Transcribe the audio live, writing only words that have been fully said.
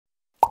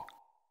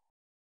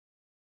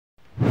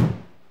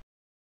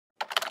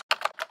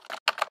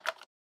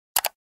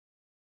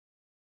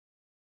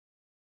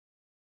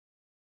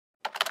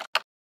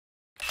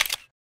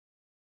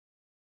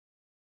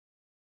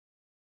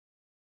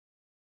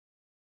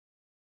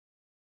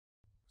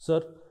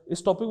Sir,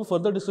 इस topic को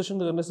further discussion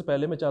करने से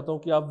पहले मैं चाहता हूं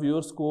कि आप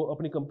व्यूअर्स को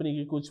अपनी कंपनी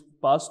की कुछ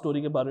पास्ट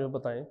स्टोरी के बारे में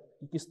बताएं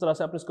कि किस तरह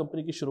से आपने इस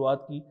कंपनी की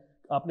शुरुआत की,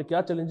 आपने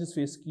क्या चैलेंजेस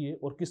फेस किए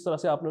और किस तरह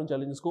से आपने उन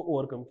चैलेंजेस को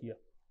ओवरकम किया।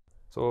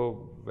 So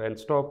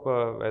Vendstop,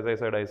 as I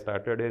said, I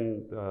started in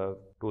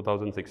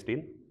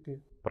 2016. Okay.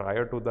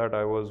 Prior to that,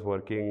 I was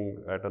working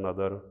at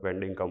another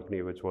vending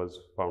company, which was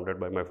founded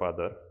by my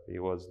father. He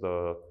was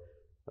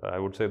I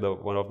would say,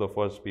 one of the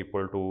first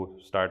people to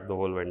start the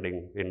whole vending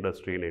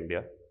industry in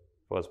India.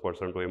 First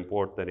person to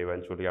import, then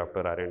eventually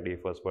after R&D,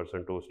 first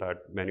person to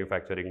start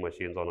manufacturing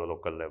machines on a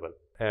local level.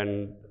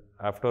 And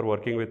after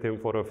working with him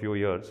for a few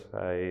years,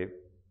 I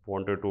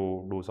wanted to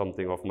do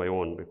something of my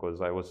own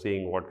because I was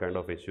seeing what kind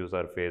of issues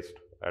are faced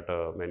at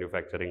a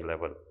manufacturing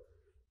level.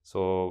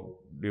 So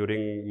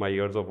during my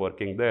years of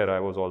working there, I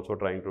was also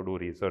trying to do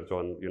research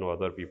on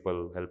other people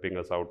helping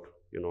us out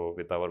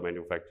with our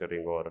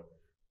manufacturing or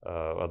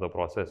other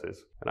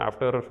processes. And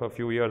after a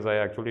few years, I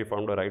actually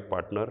found a right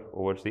partner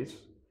overseas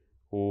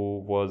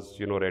who was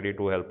ready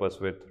to help us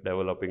with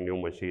developing new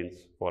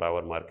machines for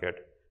our market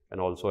and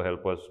also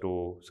help us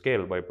to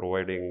scale by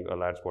providing a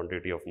large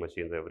quantity of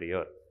machines every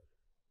year.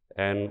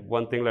 And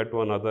one thing led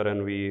to another,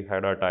 and we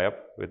had our tie-up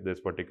with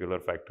this particular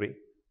factory.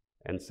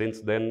 And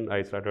since then,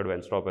 I started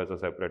Vendstop as a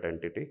separate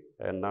entity.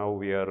 And now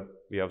we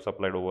have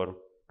supplied over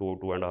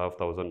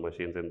 2,500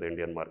 machines in the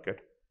Indian market.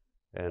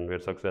 And we're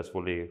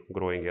successfully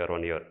growing year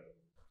on year.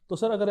 तो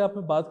sir, अगर आप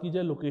बात की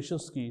जाए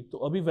locations की, तो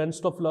अभी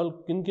वेंडस्टॉप फिलहाल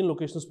किन किन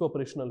लोकेशंस पे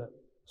ऑपरेशनल है?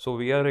 So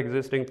we are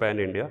existing pan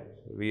India.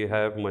 We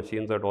have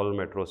machines at all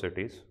metro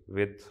cities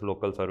with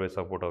local service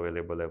support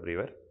available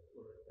everywhere.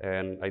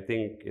 And I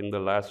think in the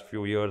last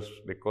few years,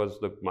 because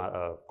the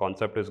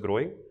concept is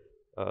growing,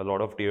 a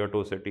lot of tier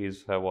 2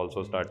 cities have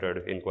also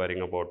started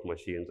inquiring about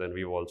machines, and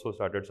we've also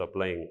started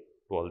supplying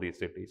to all these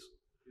cities.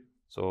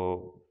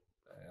 So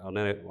on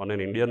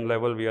an Indian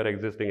level, we are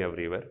existing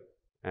everywhere.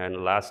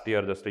 And last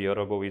year, just a year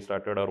ago, we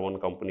started our own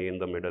company in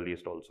the Middle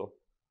East also.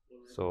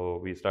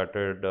 So we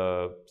started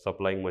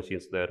supplying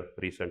machines there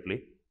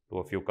recently to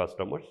a few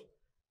customers.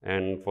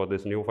 And for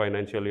this new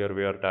financial year,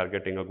 we are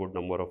targeting a good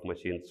number of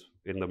machines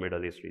in the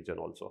Middle East region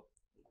also.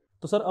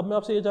 तो sir, अब मैं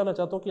आपसे ये जानना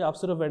चाहता हूँ कि आप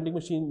सिर्फ वेंडिंग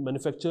मशीन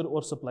मैन्युफैक्चर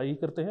और सप्लाई ही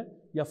करते हैं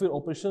या फिर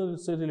ऑपरेशन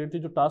से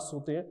रिलेटेड जो टास्क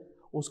होते हैं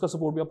उसका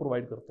सपोर्ट भी आप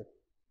प्रोवाइड करते हैं?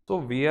 So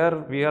we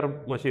are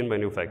machine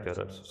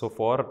manufacturers. So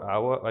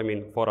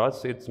for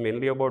us, it's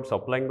mainly about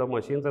supplying the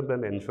machines and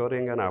then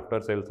ensuring an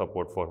after-sale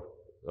support for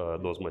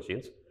those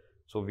machines.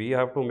 So we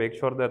have to make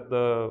sure that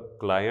the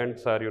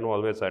clients are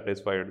always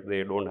satisfied.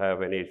 They don't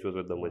have any issues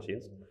with the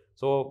machines.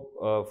 So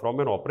from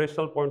an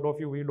operational point of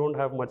view, we don't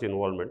have much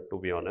involvement, to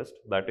be honest.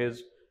 That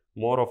is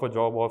more of a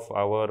job of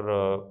our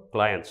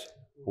clients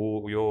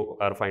who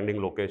are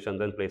finding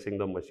locations and placing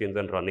the machines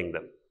and running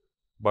them.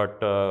 But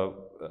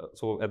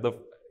so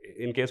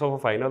in case of a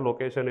final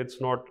location, it's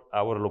not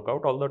our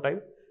lookout all the time.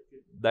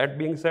 That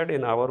being said,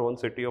 in our own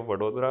city of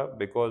Vadodara,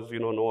 because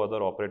no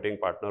other operating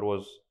partner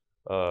was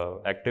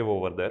active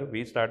over there,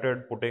 we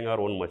started putting our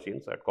own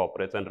machines at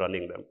corporates and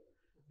running them,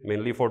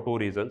 mainly for two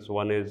reasons.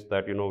 One is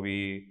that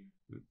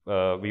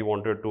we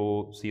wanted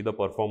to see the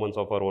performance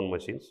of our own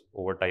machines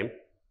over time,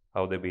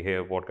 how they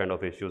behave, what kind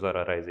of issues are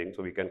arising,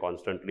 so we can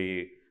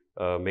constantly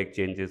make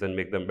changes and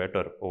make them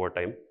better over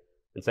time.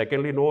 And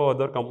secondly, no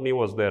other company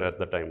was there at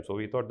the time, so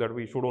we thought that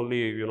we should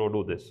only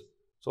do this.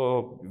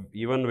 So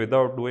even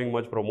without doing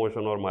much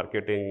promotion or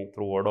marketing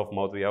through word of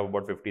mouth, we have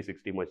about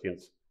 50-60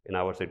 machines in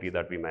our city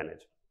that we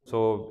manage.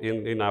 So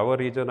in our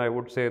region, I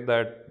would say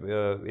that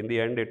in the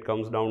end it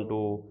comes down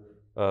to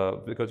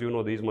because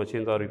these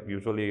machines are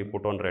usually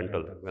put on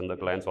rental when the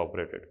clients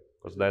operate it,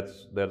 because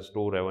there's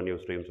two revenue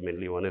streams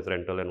mainly. One is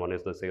rental and one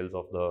is the sales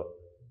of the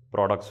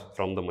products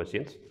from the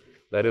machines.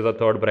 There is a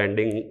third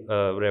branding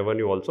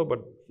revenue also, but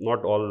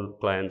not all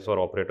clients or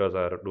operators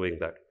are doing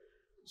that.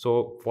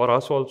 So for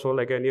us also,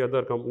 like any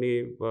other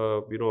company,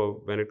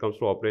 when it comes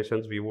to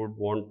operations, we would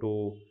want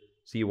to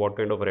see what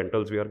kind of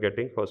rentals we are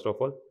getting, first of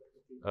all.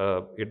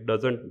 It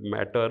doesn't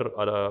matter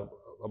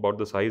about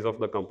the size of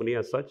the company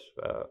as such.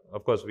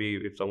 Of course,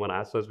 if someone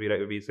asks us,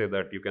 we say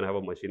that you can have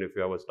a machine if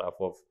you have a staff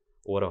of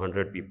over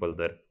 100 people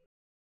there.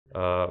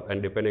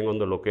 And depending on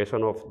the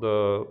location of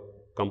the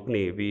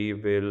company, we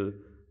will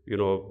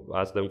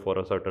ask them for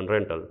a certain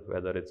rental,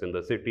 whether it's in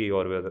the city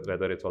or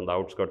whether it's on the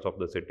outskirts of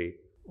the city.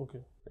 Okay.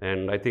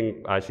 And I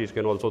think Ashish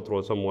can also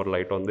throw some more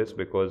light on this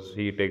because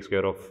he takes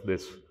care of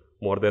this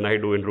more than I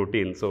do in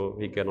routine, so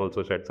he can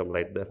also shed some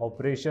light there.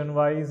 Operation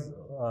wise,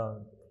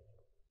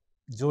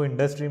 जो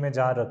industry में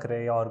जहाँ रख रहे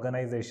हैं या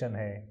organisation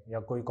है या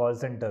कोई कॉल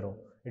सेंटर हो,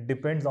 it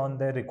depends on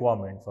their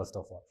requirement first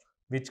of all,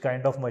 which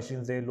kind of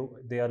machines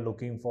they are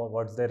looking for,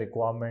 what's their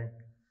requirement.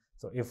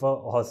 So if a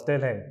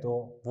hostel है तो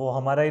वो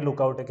हमारा ही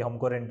लुकआउट है कि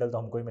हमको रेंटल तो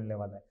हमको ही मिलने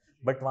वाला है,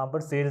 बट वहाँ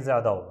पर सेल्स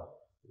ज़्यादा होगा,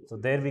 so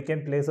there we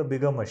can place a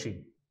bigger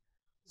machine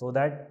so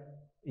that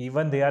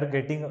even they are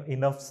getting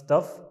enough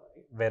stuff,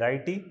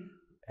 variety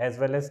as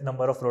well as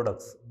number of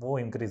products, वो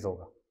इंक्रीज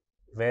होगा.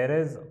 वेर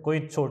एज कोई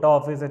छोटा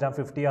ऑफिस है जहाँ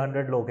 50 या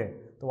 100 लोग हैं,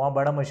 तो वहाँ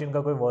बड़ा मशीन का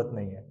कोई वर्थ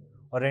नहीं है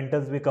और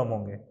रेंटल्स भी कम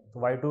होंगे, तो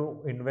Y to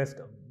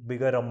invest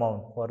bigger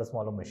amount for a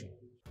smaller machine.